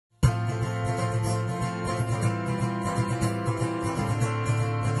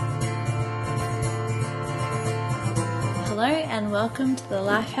Hello and welcome to the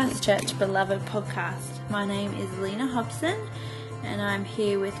Lifehouse Church Beloved podcast. My name is Lena Hobson and I'm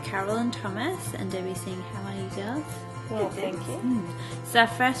here with Carolyn Thomas and Debbie Singh. How are you girls? Well, thank you. It's our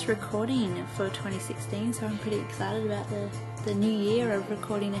first recording for 2016, so I'm pretty excited about the new year of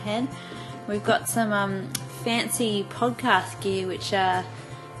recording ahead. We've got some fancy podcast gear which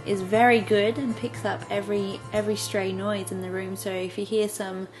is very good and picks up every stray noise in the room, so if you hear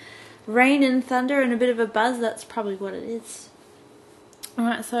some rain and thunder and a bit of a buzz, that's probably what it is.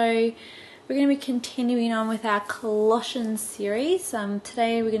 Alright, so we're going to be continuing on with our Colossians series.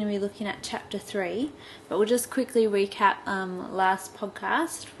 Today we're going to be looking at chapter 3, but we'll just quickly recap last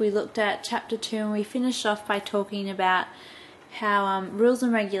podcast. We looked at chapter 2 and we finished off by talking about how rules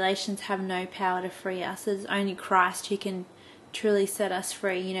and regulations have no power to free us. There's only Christ who can truly set us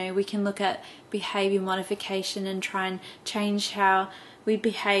free. You know, we can look at behavior modification and try and change how we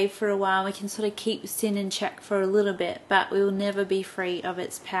behave for a while. We can sort of keep sin in check for a little bit, but we will never be free of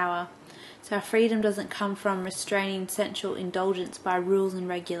its power. So our freedom doesn't come from restraining sensual indulgence by rules and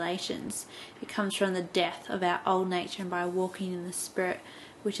regulations. It comes from the death of our old nature and by walking in the Spirit,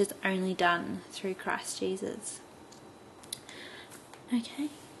 which is only done through Christ Jesus. Okay.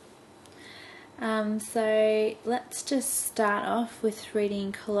 So let's just start off with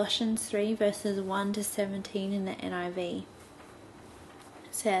reading Colossians 3 verses 1 to 17 in the NIV.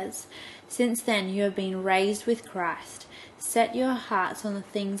 It says, "Since then you have been raised with Christ. Set your hearts on the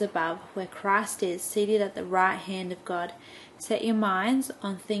things above, where Christ is, seated at the right hand of God. Set your minds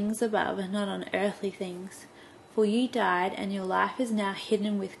on things above and not on earthly things. For you died, and your life is now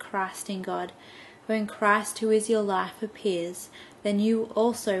hidden with Christ in God. When Christ, who is your life, appears, then you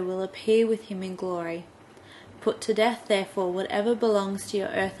also will appear with him in glory. Put to death, therefore, whatever belongs to your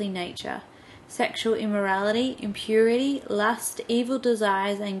earthly nature: sexual immorality, impurity, lust, evil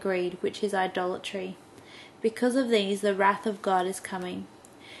desires, and greed, which is idolatry. Because of these, the wrath of God is coming.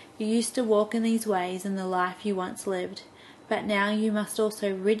 You used to walk in these ways in the life you once lived, but now you must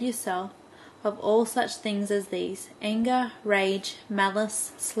also rid yourself of all such things as these: anger, rage,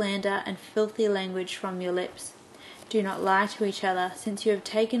 malice, slander, and filthy language from your lips. Do not lie to each other, since you have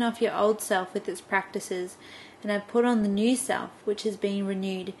taken off your old self with its practices, and have put on the new self, which is being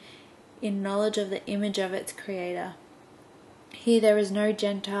renewed in knowledge of the image of its Creator. Here there is no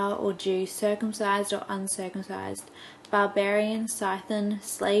Gentile or Jew, circumcised or uncircumcised, barbarian, Scythian,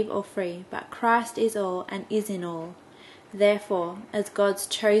 slave or free, but Christ is all and is in all. Therefore, as God's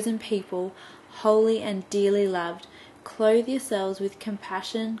chosen people, holy and dearly loved, clothe yourselves with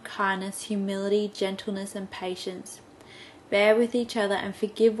compassion, kindness, humility, gentleness, and patience. Bear with each other and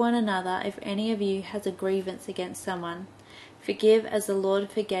forgive one another if any of you has a grievance against someone. Forgive as the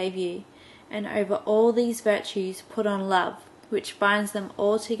Lord forgave you. And over all these virtues put on love, which binds them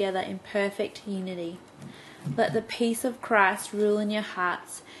all together in perfect unity. Let the peace of Christ rule in your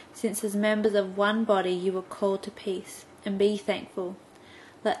hearts, since as members of one body you were called to peace, and be thankful.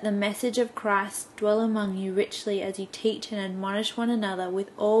 Let the message of Christ dwell among you richly as you teach and admonish one another with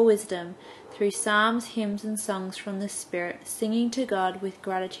all wisdom, through psalms, hymns, and songs from the Spirit, singing to God with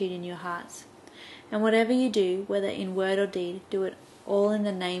gratitude in your hearts. And whatever you do, whether in word or deed, do it all in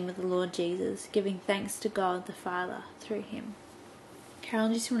the name of the Lord Jesus, giving thanks to God the Father through him."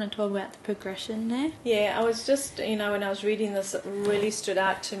 Carolyn, do you just want to talk about the progression there? Yeah, I was just, when I was reading this, it really stood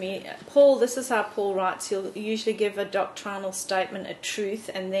out to me. This is how Paul writes. He'll usually give a doctrinal statement, a truth,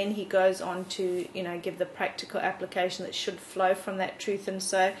 and then he goes on to, give the practical application that should flow from that truth. And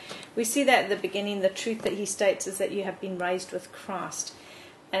so we see that at the beginning, the truth that he states is that you have been raised with Christ.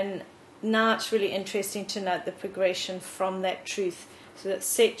 And now it's really interesting to note the progression from that truth. So that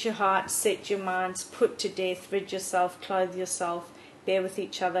set your hearts, set your minds, put to death, rid yourself, clothe yourself, bear with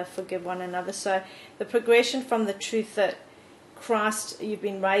each other, forgive one another. So the progression from the truth that Christ, you've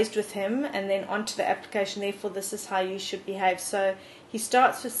been raised with him, and then on to the application, therefore this is how you should behave. So he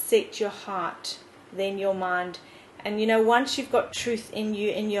starts with set your heart, then your mind. And once you've got truth in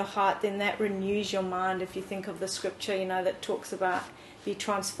you, in your heart, then that renews your mind. If you think of the scripture, that talks about be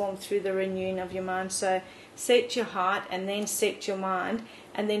transformed through the renewing of your mind. So set your heart and then set your mind.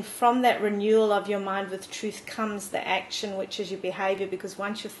 And then from that renewal of your mind with truth comes the action, which is your behavior. Because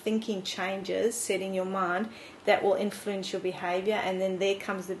once your thinking changes, setting your mind, that will influence your behavior. And then there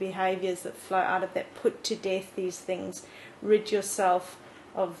comes the behaviors that flow out of that. Put to death these things. Rid yourself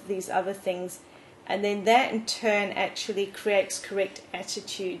of these other things. And then that in turn actually creates correct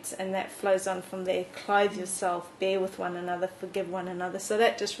attitudes, and that flows on from there. Clothe yourself, bear with one another, forgive one another. So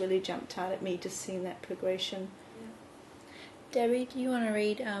that just really jumped out at me, just seeing that progression. Debbie, do you want to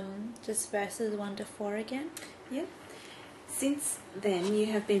read just verses 1 to 4 again? Yeah. "Since then you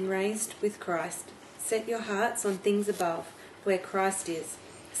have been raised with Christ. Set your hearts on things above, where Christ is,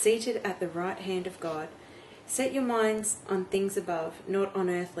 seated at the right hand of God. Set your minds on things above, not on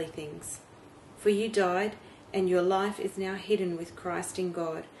earthly things. For you died, and your life is now hidden with Christ in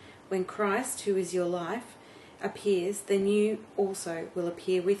God. When Christ, who is your life, appears, then you also will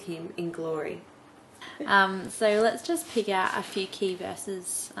appear with him in glory. So let's just pick out a few key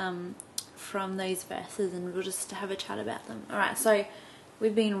verses from those verses, and we'll just have a chat about them. All right, so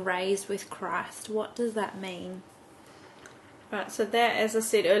we've been raised with Christ. What does that mean? Right, so that, as I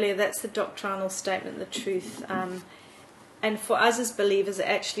said earlier, that's the doctrinal statement, the truth. And for us as believers, it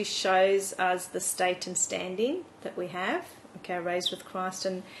actually shows us the state and standing that we have. Okay, raised with Christ.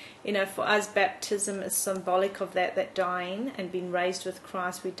 And, for us, baptism is symbolic of that dying and being raised with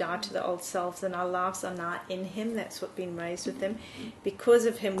Christ. We die to the old selves, and our lives are now in him. That's what being raised with him. Because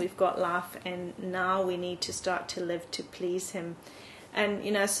of him, we've got life, and now we need to start to live to please him.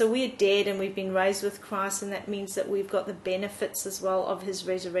 And, so we're dead and we've been raised with Christ, and that means that we've got the benefits as well of his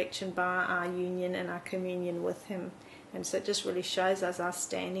resurrection by our union and our communion with him. And so it just really shows us our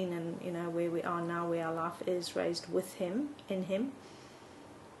standing and, where we are now, where our life is raised with him, in him.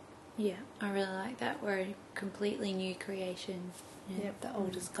 Yeah, I really like that. We're a completely new creation. Yep. The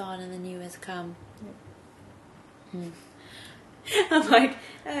old is gone and the new has come. Yep. I'm like,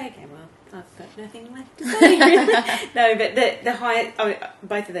 okay, well, I've got nothing left to say. No, but the higher,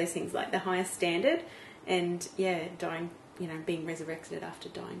 both of those things, like the higher standard and, dying, being resurrected after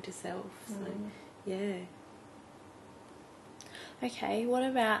dying to self. So, yeah. Okay, what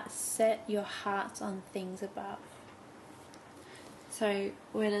about set your hearts on things above? So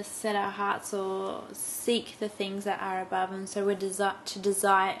we're to set our hearts or seek the things that are above, and so we're to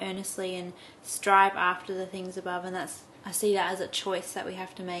desire earnestly and strive after the things above, and I see that as a choice that we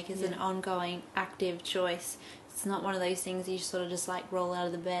have to make, as an ongoing active choice. It's not one of those things you sort of just like roll out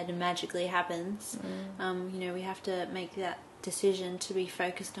of the bed and magically happens. We have to make that decision to be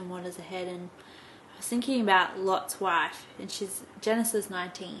focused on what is ahead. And I was thinking about Lot's wife, and she's Genesis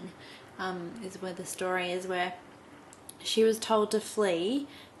 19 is where the story is, where she was told to flee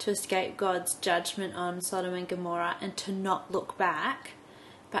to escape God's judgment on Sodom and Gomorrah and to not look back.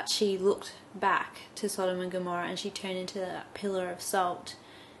 But she looked back to Sodom and Gomorrah, and she turned into a pillar of salt.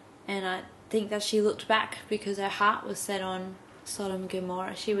 And I think that she looked back because her heart was set on Sodom and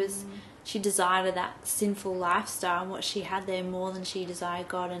Gomorrah. She desired that sinful lifestyle and what she had there more than she desired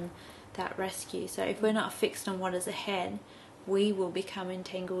God and that rescue. So if we're not fixed on what is ahead, we will become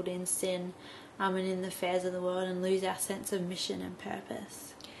entangled in sin and in the affairs of the world and lose our sense of mission and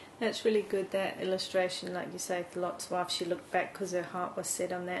purpose. That's really good, that illustration, like you say, Lot's wife, she looked back because her heart was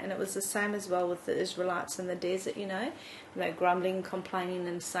set on that. And it was the same as well with the Israelites in the desert, grumbling, complaining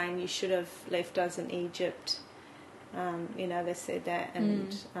and saying, you should have left us in Egypt. They said that,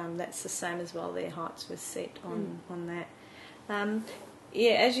 and that's the same as well. Their hearts were set on that.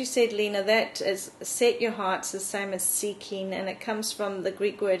 As you said, Lena, that is set your hearts, the same as seeking, and it comes from the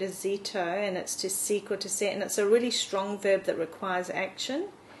Greek word zito, and it's to seek or to set, and it's a really strong verb that requires action.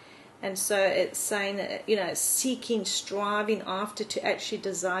 And so it's saying, it's seeking, striving after, to actually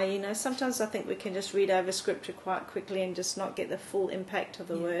desire. Sometimes I think we can just read over scripture quite quickly and just not get the full impact of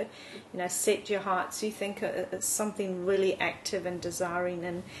the word. Set your hearts. You think it's something really active and desiring.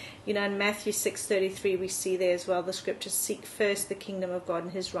 And, in Matthew 6:33 we see there as well the scripture, seek first the kingdom of God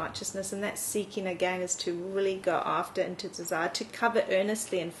and his righteousness. And that seeking, again, is to really go after and to desire, to cover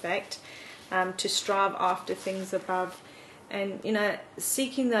earnestly, in fact, to strive after things above. And,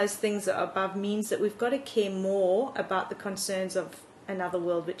 seeking those things that are above means that we've got to care more about the concerns of another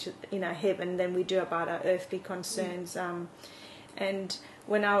world, which is, heaven, than we do about our earthly concerns. And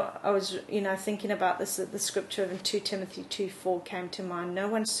when I was, thinking about this, the scripture in 2 Timothy 2:4 came to mind. No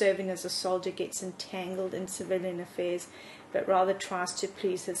one serving as a soldier gets entangled in civilian affairs, but rather tries to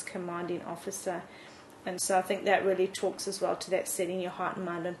please his commanding officer. And so I think that really talks as well to that setting your heart and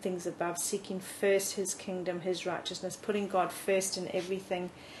mind on things above, seeking first his kingdom, his righteousness, putting God first in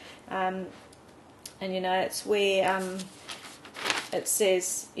everything. It's where it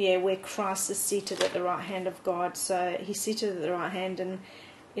says, where Christ is seated at the right hand of God. So he's seated at the right hand, and,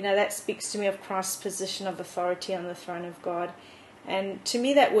 that speaks to me of Christ's position of authority on the throne of God. And to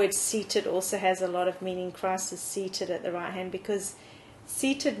me, that word seated also has a lot of meaning. Christ is seated at the right hand, because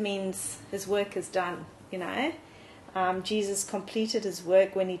seated means his work is done, Jesus completed his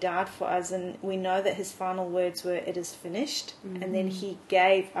work when he died for us, and we know that his final words were, it is finished. And then he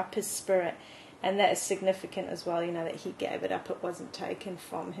gave up his spirit, and that is significant as well, that he gave it up. It wasn't taken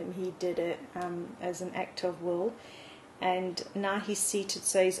from him. He did it as an act of will. And now he's seated,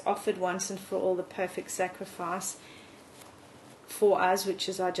 so he's offered once and for all the perfect sacrifice for us, which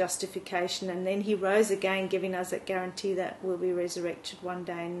is our justification, and then he rose again, giving us that guarantee that we'll be resurrected one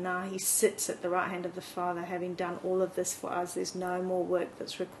day. And now he sits at the right hand of the Father, having done all of this for us. There's no more work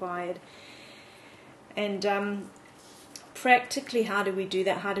that's required. And practically, how do we do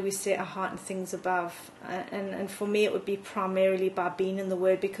that? How do we set our heart on things above? And for me, it would be primarily by being in the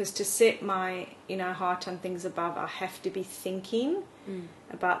Word, because to set my heart on things above, I have to be thinking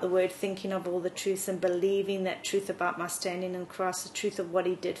about the Word, thinking of all the truths and believing that truth about my standing in Christ, the truth of what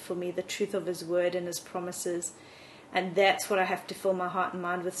he did for me, the truth of his Word and his promises. And that's what I have to fill my heart and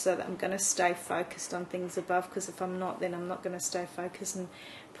mind with, so that I'm going to stay focused on things above, because if I'm not, then I'm not going to stay focused. And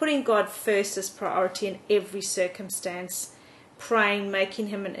putting God first as priority in every circumstance, praying, making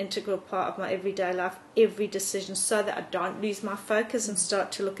him an integral part of my everyday life, every decision, so that I don't lose my focus and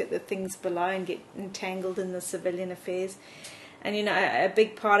start to look at the things below and get entangled in the civilian affairs. And a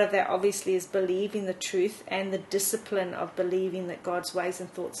big part of that obviously is believing the truth and the discipline of believing that God's ways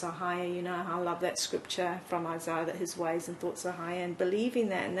and thoughts are higher. I love that scripture from Isaiah, that his ways and thoughts are higher, and believing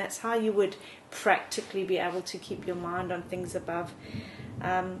that. And that's how you would practically be able to keep your mind on things above.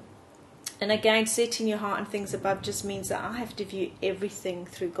 And again, setting your heart on things above just means that I have to view everything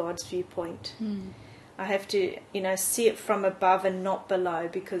through God's viewpoint. I have to, see it from above and not below,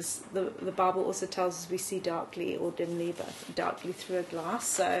 because the Bible also tells us we see darkly or dimly, but darkly through a glass.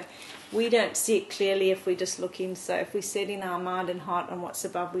 So we don't see it clearly if we're just looking. So if we're setting our mind and heart on what's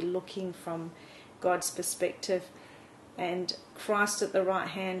above, we're looking from God's perspective. And Christ at the right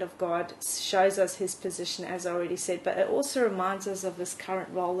hand of God shows us his position, as I already said, but it also reminds us of this current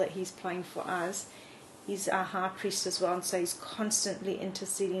role that he's playing for us. He's our high priest as well, and so he's constantly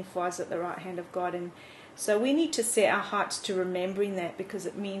interceding for us at the right hand of God. And so we need to set our hearts to remembering that, because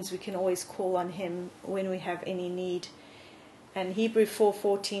it means we can always call on him when we have any need. And Hebrews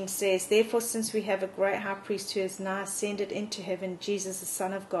 4:14 says, "Therefore, since we have a great high priest who has now ascended into heaven, Jesus the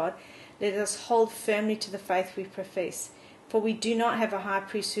Son of God, let us hold firmly to the faith we profess. For we do not have a high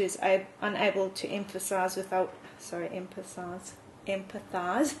priest who is unable to empathize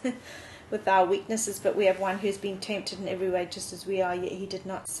with our weaknesses, but we have one who has been tempted in every way just as we are, yet he did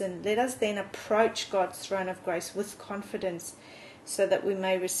not sin. Let us then approach God's throne of grace with confidence, so that we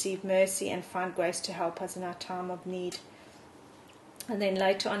may receive mercy and find grace to help us in our time of need." And then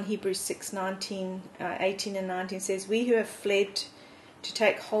later on, Hebrews 6:18 and 19 says, "We who have fled to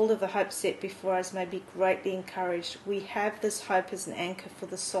take hold of the hope set before us may be greatly encouraged. We have this hope as an anchor for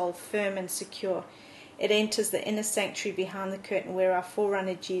the soul, firm and secure. It enters the inner sanctuary behind the curtain, where our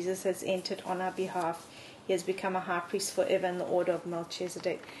forerunner Jesus has entered on our behalf. He has become a high priest forever in the order of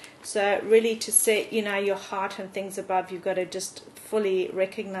Melchizedek." So really, to set your heart and things above, you've got to just fully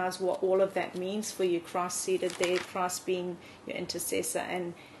recognize what all of that means for you. Christ seated there, Christ being your intercessor,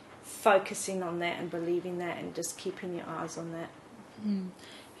 and focusing on that and believing that and just keeping your eyes on that.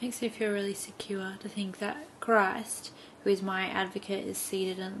 Makes me feel really secure to think that Christ, who is my advocate, is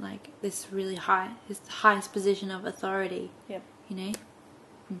seated in this really his highest position of authority. Yep.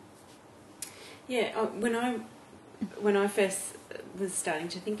 Yeah, when I first was starting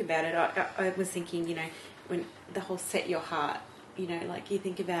to think about it, I was thinking, when the whole set your heart, you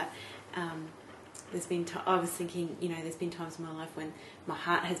think about, I was thinking, there's been times in my life when my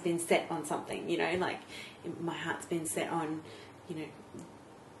heart has been set on something, my heart's been set on,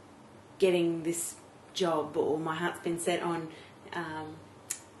 getting this job, or my heart's been set on,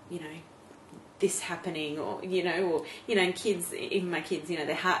 this happening, or and kids, even my kids,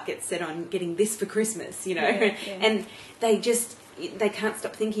 their heart gets set on getting this for Christmas, and they can't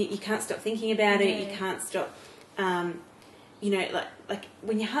stop thinking. You can't stop thinking about it. You can't stop, like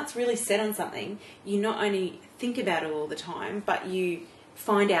when your heart's really set on something, you not only think about it all the time, but you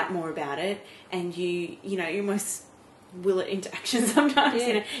find out more about it, and you almost will it into action sometimes,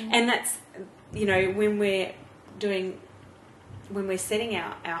 and that's, when we're setting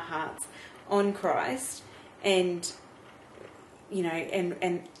our hearts on Christ, and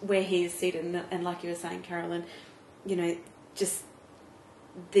and where he is seated, and like you were saying, Carolyn, just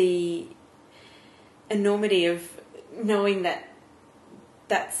the enormity of knowing that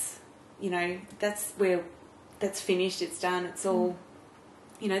that's where that's finished, it's done, it's all,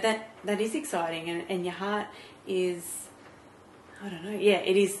 that is exciting, and your heart is, I don't know,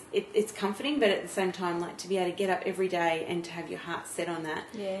 it's comforting, but at the same time, to be able to get up every day and to have your heart set on that.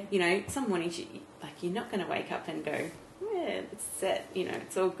 Some mornings you're not going to wake up and go, it's set,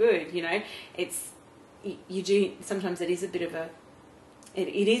 it's all good, it's, you do, sometimes it is a bit of a,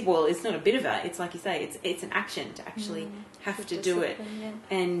 it is, well, it's not a bit of a, it's like you say, it's an action to actually have to do it.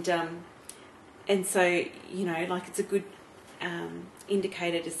 And so, it's a good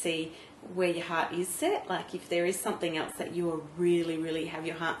indicator to see where your heart is set. Like if there is something else that you are really, really have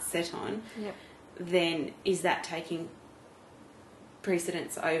your heart set on, Yep. then is that taking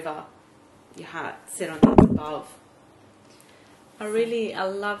precedence over your heart set on things above? I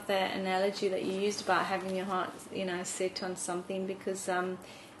love that analogy that you used about having your heart, set on something, because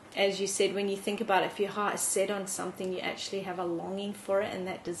as you said, when you think about it, if your heart is set on something, you actually have a longing for it and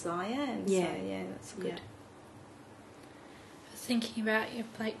that desire, and so that's good. Yeah. Thinking about,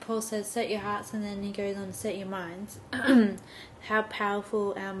 like Paul says, set your hearts, and then he goes on to set your minds. How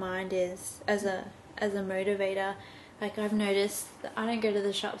powerful our mind is as a motivator. Like I've noticed that I don't go to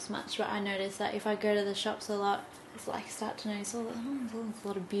the shops much, but I notice that if I go to the shops a lot, it's like I start to notice there's a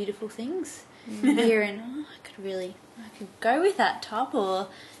lot of beautiful things here, and I could go with that top or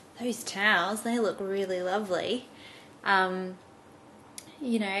those towels. They look really lovely. And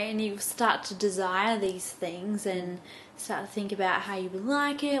you start to desire these things and start to think about how you would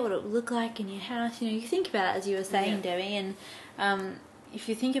like it, what it would look like in your house. You think about it, as you were saying, Debbie, and if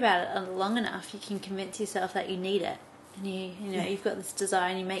you think about it long enough, you can convince yourself that you need it. And you've got this desire,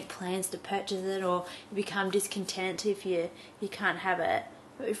 and you make plans to purchase it, or you become discontent if you can't have it.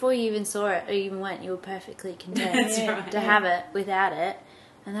 But before you even saw it or even went, you were perfectly content to have it without it.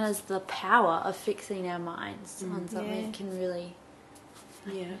 And that is the power of fixing our minds on something that can really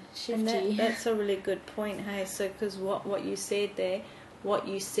shift And you. that's a really good point, hey? So, because what you said there, what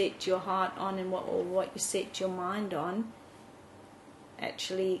you set your heart on and what you set your mind on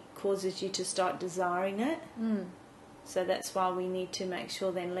actually causes you to start desiring it. So that's why we need to make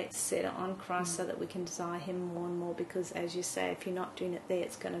sure then let's set it on Christ so that we can desire Him more and more, because as you say, if you're not doing it there,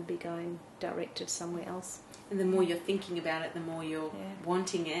 it's going to be going directed somewhere else. And the more you're thinking about it, the more you're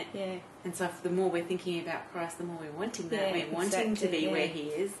wanting it. Yeah. And so the more we're thinking about Christ, the more we're wanting that. Yeah, we're wanting to be where He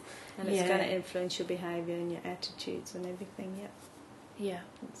is. And it's going to influence your behaviour and your attitudes and everything. Yeah.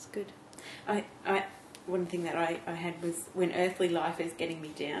 It's good. One thing that I had was, when earthly life is getting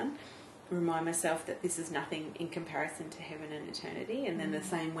me down, remind myself that this is nothing in comparison to heaven and eternity, and then the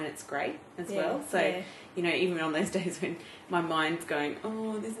same when it's great as well. So even on those days when my mind's going,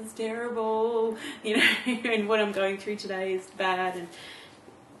 oh, this is terrible, and what I'm going through today is bad, and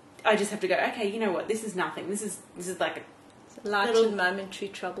I just have to go, okay, you know what, this is nothing. This is like a Light and momentary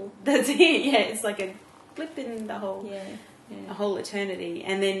trouble. That's it. Yeah, it's like a blip in the whole a whole eternity.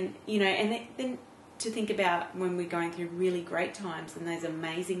 And then then to think about when we're going through really great times and those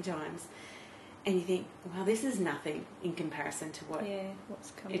amazing times, and you think, well, this is nothing in comparison to what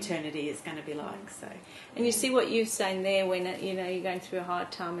what's coming. Eternity is going to be like. So, and you see what you're saying there, when you're going through a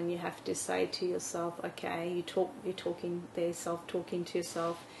hard time and you have to say to yourself, okay, you're talking there, self-talking to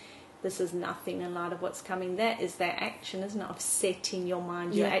yourself, this is nothing in light of what's coming. That is that action, isn't it, of setting your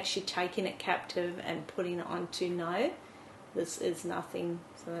mind. You're actually taking it captive and putting it on to no, this is nothing.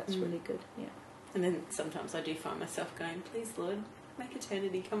 So that's really good. Yeah. And then sometimes I do find myself going, please, Lord, make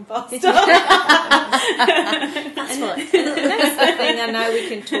eternity come faster. And that's the thing. I know we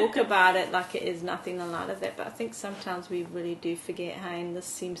can talk about it like it is nothing in light of that, but I think sometimes we really do forget, hey, and this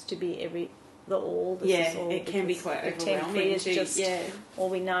seems to be all. This is all, it can be quite overwhelming. Is just all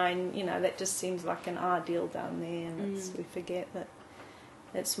we know, and that just seems like an ideal down there, and we forget that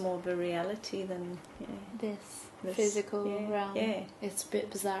it's more of a reality than this physical realm. Yeah. It's a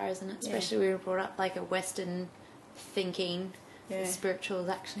bit bizarre, isn't it? Especially we were brought up like a Western thinking. The spiritual is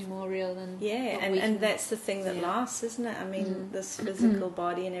actually more real than and that's the thing that lasts, isn't it? I mean, this physical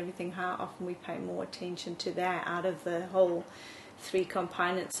body and everything, how often we pay more attention to that out of the whole 3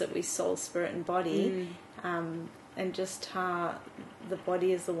 components that we soul, spirit and body, and just how the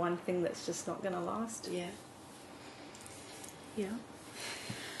body is the one thing that's just not going to last.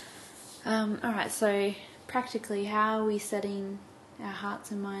 Alright, so practically, how are we setting our hearts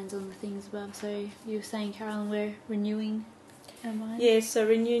and minds on the things above? So you were saying, Carolyn, we're renewing our mind? Yeah, so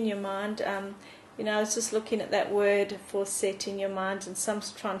renewing your mind. I was just looking at that word for setting your mind, and some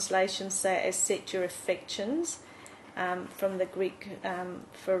translations say as set your affections, from the Greek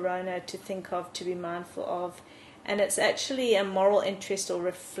pharono, to think of, to be mindful of. And it's actually a moral interest or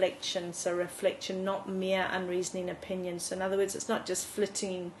reflection. So reflection, not mere unreasoning opinions. So in other words, it's not just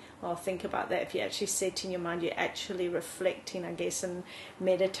flitting, think about that. If you actually set in your mind, you're actually reflecting, I guess, and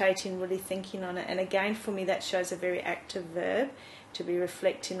meditating, really thinking on it. And again, for me, that shows a very active verb, to be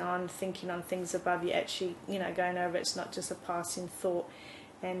reflecting on, thinking on things above. You're actually, going over it. It's not just a passing thought.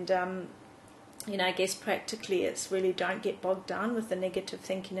 And, I guess practically it's really don't get bogged down with the negative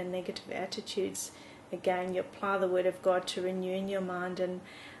thinking and negative attitudes. Again, you apply the Word of God to renewing your mind, and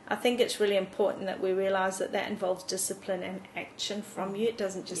I think it's really important that we realise that involves discipline and action from you. It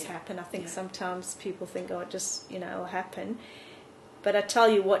doesn't just happen. I think sometimes people think, it just, will happen. But I tell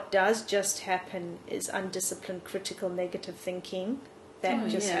you, what does just happen is undisciplined, critical, negative thinking. That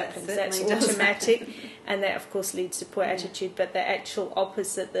happens. That's automatic, and that of course leads to poor attitude. But the actual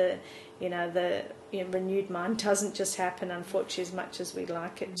opposite, the renewed mind, doesn't just happen, unfortunately, as much as we'd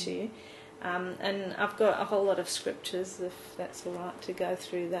like it to. And I've got a whole lot of scriptures, if that's all right, to go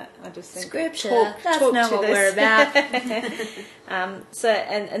through that. I just think Scripture, that's not what we're about.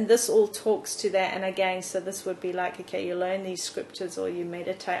 And this all talks to that. And again, so this would be like, okay, you learn these scriptures, or you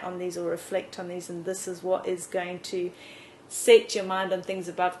meditate on these, or reflect on these, and this is what is going to set your mind on things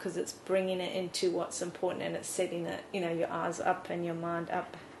above, because it's bringing it into what's important, and it's setting it, your eyes up and your mind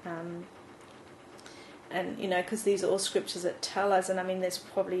up. And, because these are all scriptures that tell us, and I mean, there's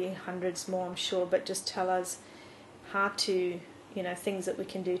probably hundreds more, I'm sure, but just tell us how to, things that we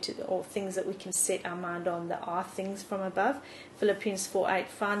can do or things that we can set our mind on that are things from above. Philippians 4:8,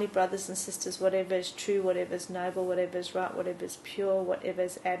 finally, brothers and sisters, whatever is true, whatever is noble, whatever is right, whatever is pure, whatever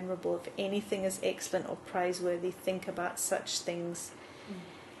is admirable, if anything is excellent or praiseworthy, think about such things.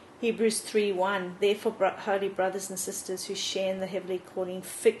 Hebrews 3:1, therefore, holy brothers and sisters who share in the heavenly calling,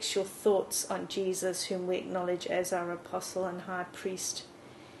 fix your thoughts on Jesus, whom we acknowledge as our apostle and high priest.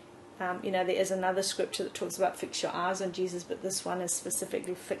 There is another scripture that talks about fix your eyes on Jesus, but this one is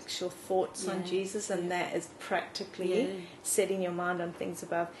specifically fix your thoughts on Jesus, and that is practically setting your mind on things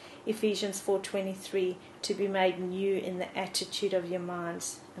above. Ephesians 4:23, to be made new in the attitude of your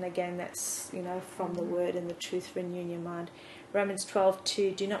minds. And again, that's, from the word and the truth, renewing your mind. Romans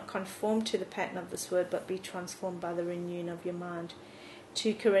 12:2, do not conform to the pattern of this world, but be transformed by the renewing of your mind.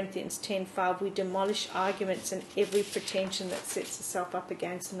 2 Corinthians 10:5, we demolish arguments and every pretension that sets itself up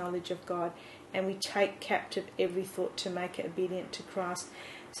against the knowledge of God, and we take captive every thought to make it obedient to Christ.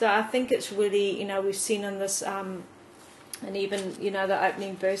 So I think it's really, we've seen on this, and even, the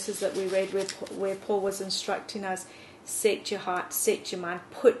opening verses that we read where Paul was instructing us, set your heart, set your mind,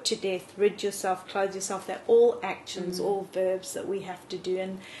 put to death, rid yourself, clothe yourself. They're all actions, all verbs that we have to do.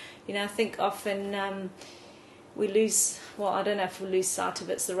 And, I think often we lose, I don't know if we lose sight of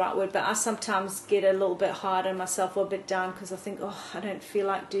it's the right word, but I sometimes get a little bit hard on myself or a bit down because I think, I don't feel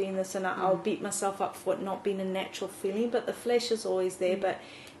like doing this, and I'll beat myself up for it not being a natural feeling. But the flesh is always there, but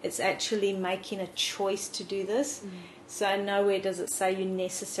it's actually making a choice to do this. So nowhere does it say you're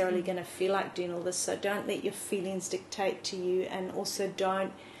necessarily going to feel like doing all this. So don't let your feelings dictate to you, and also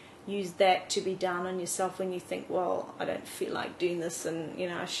don't use that to be down on yourself when you think, I don't feel like doing this, and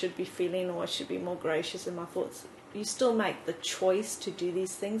I should be feeling, or I should be more gracious in my thoughts. You still make the choice to do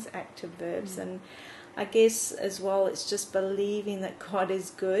these things, active verbs. And I guess as well, it's just believing that God is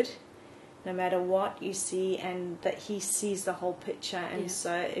good no matter what you see, and that he sees the whole picture. And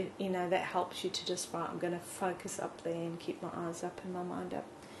so that helps you to just, I'm going to focus up there and keep my eyes up and my mind up.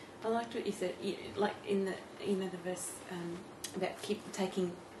 I liked what you said, like in the the verse about keep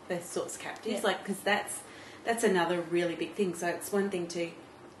taking those thoughts captive, because that's another really big thing. So it's one thing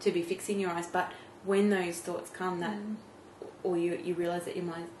to be fixing your eyes, but when those thoughts come, that or you realise that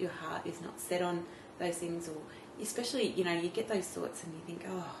your heart is not set on those things, or especially you get those thoughts and you think,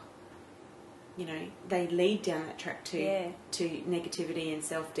 they lead down that track to negativity and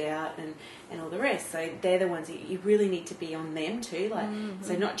self-doubt and all the rest. So they're the ones that you really need to be on them too.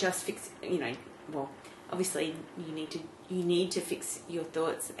 So not just fix, obviously you need to fix your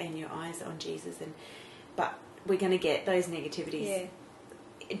thoughts and your eyes on Jesus, but we're going to get those negativities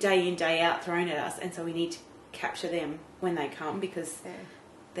day in, day out thrown at us, and so we need to capture them when they come, because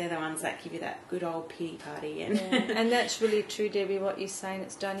they're the ones that give you that good old pity party. And that's really true, Debbie, what you're saying.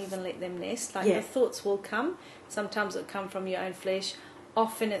 It's don't even let them nest. The thoughts will come. Sometimes it'll come from your own flesh.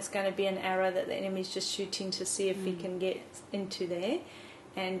 Often it's going to be an arrow that the enemy's just shooting to see if he can get into there.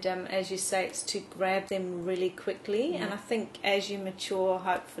 And as you say, it's to grab them really quickly. And I think as you mature,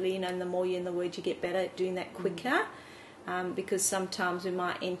 hopefully, and the more you're in the Word, you get better at doing that quicker. Because sometimes we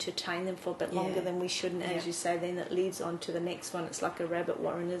might entertain them for a bit longer than we shouldn't, as you say. Then it leads on to the next one. It's like a rabbit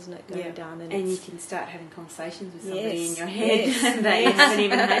warren, isn't it? Going down, and you can start having conversations with somebody in your head that you haven't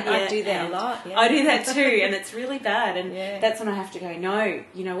even had yet. I do that a lot. I do that too, and it's really bad. And that's when I have to go, no,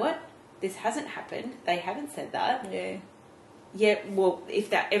 you know what? This hasn't happened. They haven't said that. Yeah. Well, if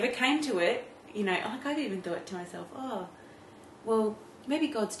that ever came to it, I've even thought to myself, maybe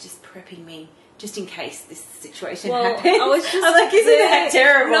God's just prepping me, just in case this situation happens. I was just I'm like, isn't that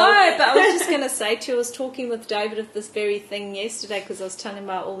terrible? No, but I was just going to say to you, I was talking with David of this very thing yesterday, because I was telling him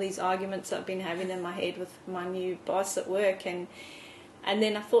about all these arguments I've been having in my head with my new boss at work, and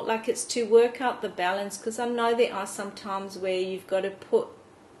then I thought, it's to work out the balance, because I know there are some times where you've got to put,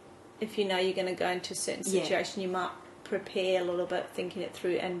 if you're going to go into a certain situation, you might prepare a little bit, thinking it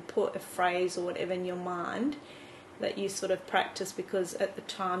through, and put a phrase or whatever in your mind that you sort of practice, because at the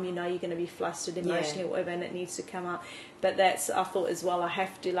time you know you're going to be flustered emotionally or whatever, and it needs to come out. But that's, I thought as well, I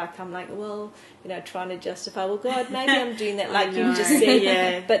have to, like, I'm like, well, you know, trying to justify, well, God, maybe I'm doing that, like you just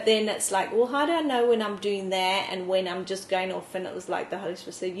said. But then it's like, well, how do I know when I'm doing that and when I'm just going off? And it was like the Holy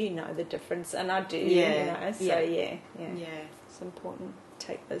Spirit said, you know the difference, and I do, you know. So it's important to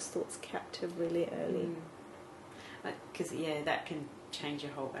take those thoughts captive really early. Because that can change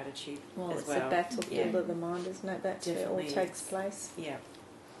your whole attitude it's a battlefield of the mind, isn't it? That's Definitely where it all takes place. Yeah.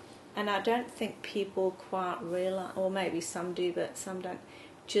 And I don't think people quite realise, or maybe some do, but some don't,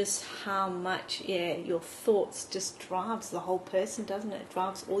 just how much, your thoughts just drives the whole person, doesn't it? It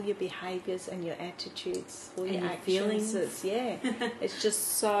drives all your behaviours and your attitudes, all your actions. Feelings. It's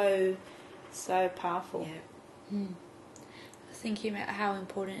just so powerful. Yeah. I was thinking about how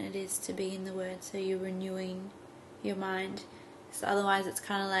important it is to be in the Word, so you're renewing your mind. So otherwise it's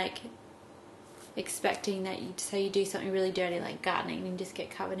kind of like expecting that you do something really dirty like gardening and just get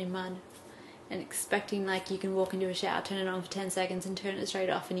covered in mud, and expecting like you can walk into a shower, turn it on for 10 seconds and turn it straight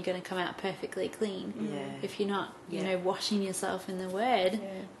off and you're going to come out perfectly clean. If you're not you know, washing yourself in the Word,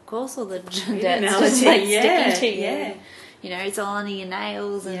 of course all the dirt's just like sticking to you. You know, it's all under your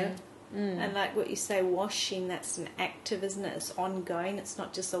nails and like what you say, washing, that's an active, isn't it? It's ongoing, it's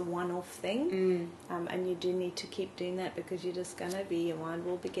not just a one-off thing. And you do need to keep doing that, because you're just going to be, your mind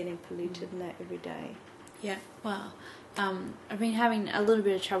will be getting polluted in that every day. Well, I've been having a little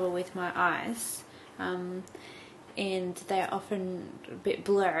bit of trouble with my eyes, and they're often a bit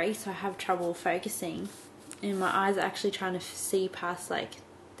blurry, so I have trouble focusing, and my eyes are actually trying to see past like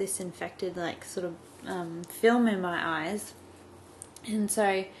this infected like sort of film in my eyes, and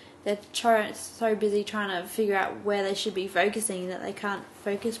so they're so busy trying to figure out where they should be focusing that they can't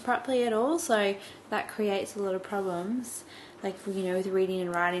focus properly at all, so that creates a lot of problems, like, you know, with reading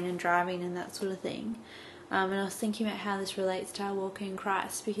and writing and driving and that sort of thing. And I was thinking about how this relates to our walk in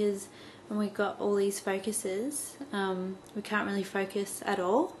Christ, because when we've got all these focuses, we can't really focus at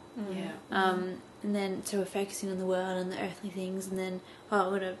all. And then so we're focusing on the world and the earthly things, and then we're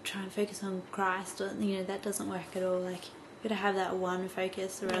going to try and focus on Christ, or, you know, that doesn't work at all. Like, you've got to have that one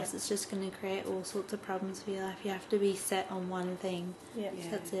focus, or else it's just going to create all sorts of problems for your life. You have to be set on one thing.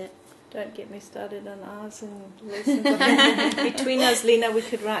 That's it. Don't get me started on ours and lessons. Between us, Lena, we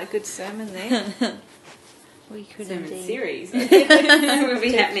could write a good sermon there. We could sermon indeed. series. That would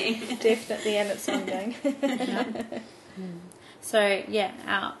be happening. Definitely, and it's ongoing. So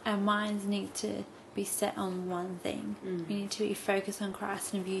our minds need to be set on one thing. We need to be focused on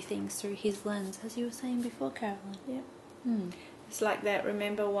Christ and view things through His lens, as you were saying before, Carolyn. It's like that.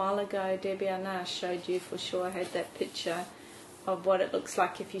 Remember a while ago, Debbie, I know I showed you for sure. I had that picture of what it looks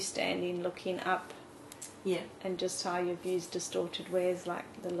like if you're standing looking up. And just how your view's distorted, where's like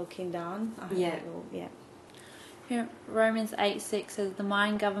the looking down. Romans 8:6 says, the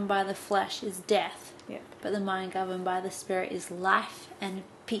mind governed by the flesh is death, but the mind governed by the Spirit is life and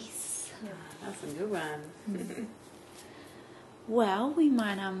peace. That's a good one. Well, we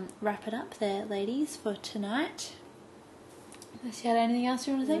might wrap it up there, ladies, for tonight. Unless you had anything else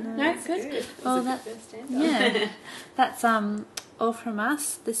you want to say? No? Good. Well, that's all from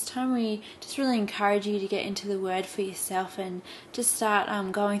us. This time we just really encourage you to get into the Word for yourself and just start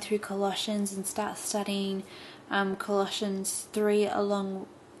going through Colossians and start studying Colossians 3 along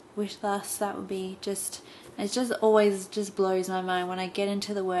with us. That would be it just always just blows my mind when I get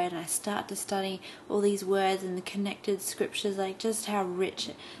into the Word and I start to study all these words and the connected scriptures, like just how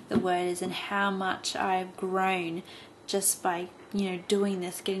rich the Word is and how much I've grown just by, you know, doing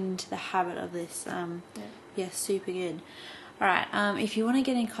this, getting into the habit of this. Super good. Alright, if you want to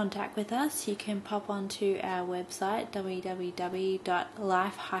get in contact with us, you can pop onto our website,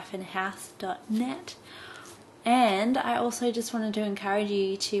 www.life-house.net. And I also just wanted to encourage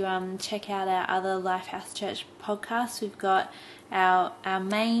you to check out our other Lifehouse Church podcasts. We've got our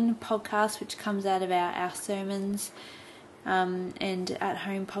main podcast, which comes out of our sermons and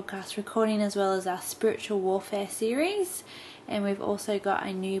at-home podcast recording, as well as our spiritual warfare series. And we've also got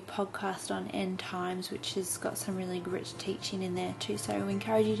a new podcast on end times, which has got some really rich teaching in there too. So we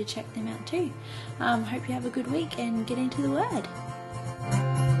encourage you to check them out too. Hope you have a good week and get into the Word.